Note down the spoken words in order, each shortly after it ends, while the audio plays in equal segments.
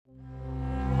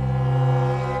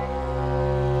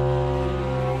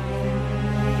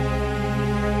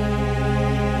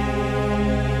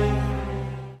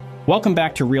Welcome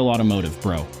back to Real Automotive,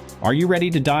 bro. Are you ready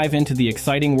to dive into the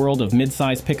exciting world of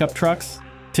mid-size pickup trucks?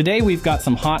 Today we've got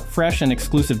some hot, fresh, and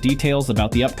exclusive details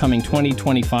about the upcoming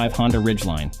 2025 Honda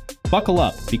Ridgeline. Buckle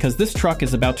up, because this truck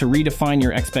is about to redefine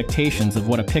your expectations of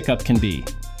what a pickup can be.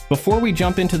 Before we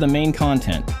jump into the main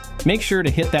content, make sure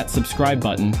to hit that subscribe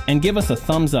button and give us a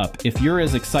thumbs up if you're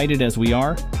as excited as we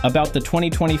are about the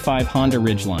 2025 Honda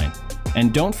Ridgeline.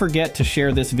 And don't forget to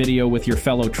share this video with your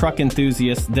fellow truck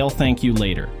enthusiasts, they'll thank you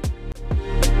later.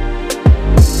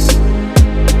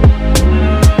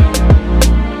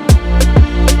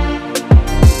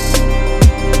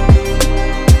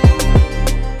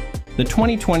 The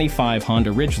 2025 Honda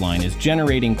Ridgeline is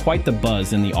generating quite the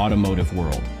buzz in the automotive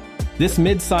world. This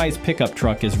mid-size pickup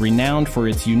truck is renowned for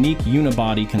its unique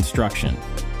unibody construction,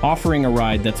 offering a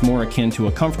ride that's more akin to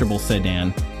a comfortable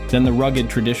sedan than the rugged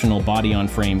traditional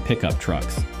body-on-frame pickup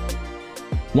trucks.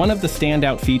 One of the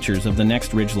standout features of the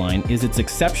next Ridgeline is its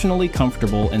exceptionally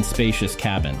comfortable and spacious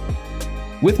cabin.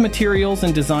 With materials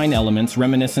and design elements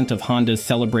reminiscent of Honda's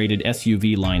celebrated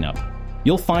SUV lineup,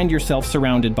 you'll find yourself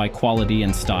surrounded by quality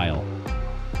and style.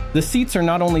 The seats are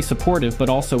not only supportive but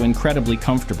also incredibly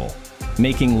comfortable,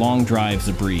 making long drives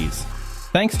a breeze.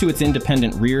 Thanks to its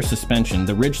independent rear suspension,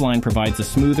 the Ridgeline provides a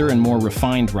smoother and more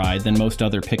refined ride than most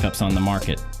other pickups on the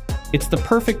market. It's the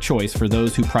perfect choice for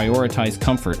those who prioritize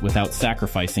comfort without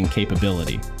sacrificing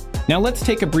capability. Now let's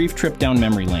take a brief trip down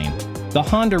memory lane. The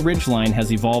Honda Ridgeline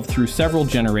has evolved through several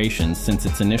generations since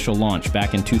its initial launch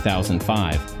back in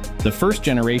 2005. The first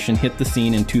generation hit the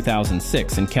scene in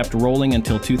 2006 and kept rolling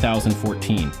until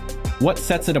 2014. What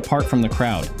sets it apart from the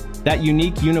crowd? That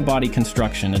unique unibody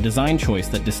construction, a design choice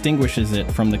that distinguishes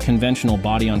it from the conventional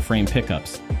body-on-frame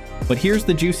pickups. But here's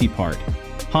the juicy part.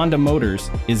 Honda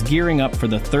Motors is gearing up for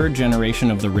the third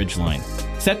generation of the Ridgeline,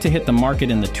 set to hit the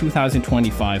market in the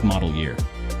 2025 model year.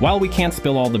 While we can't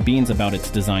spill all the beans about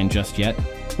its design just yet,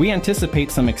 we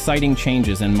anticipate some exciting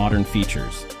changes and modern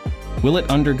features. Will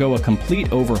it undergo a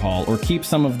complete overhaul or keep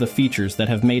some of the features that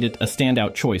have made it a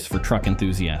standout choice for truck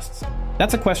enthusiasts?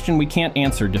 That's a question we can't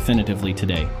answer definitively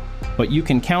today, but you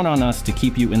can count on us to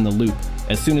keep you in the loop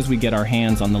as soon as we get our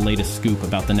hands on the latest scoop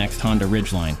about the next Honda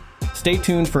Ridgeline. Stay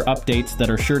tuned for updates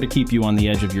that are sure to keep you on the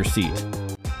edge of your seat.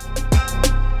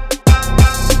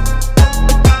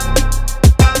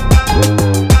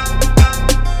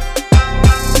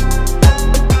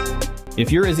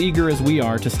 If you're as eager as we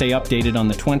are to stay updated on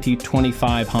the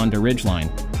 2025 Honda Ridgeline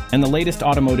and the latest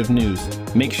automotive news,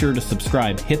 make sure to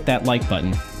subscribe, hit that like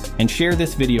button, and share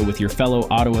this video with your fellow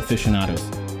auto aficionados.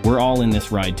 We're all in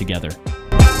this ride together.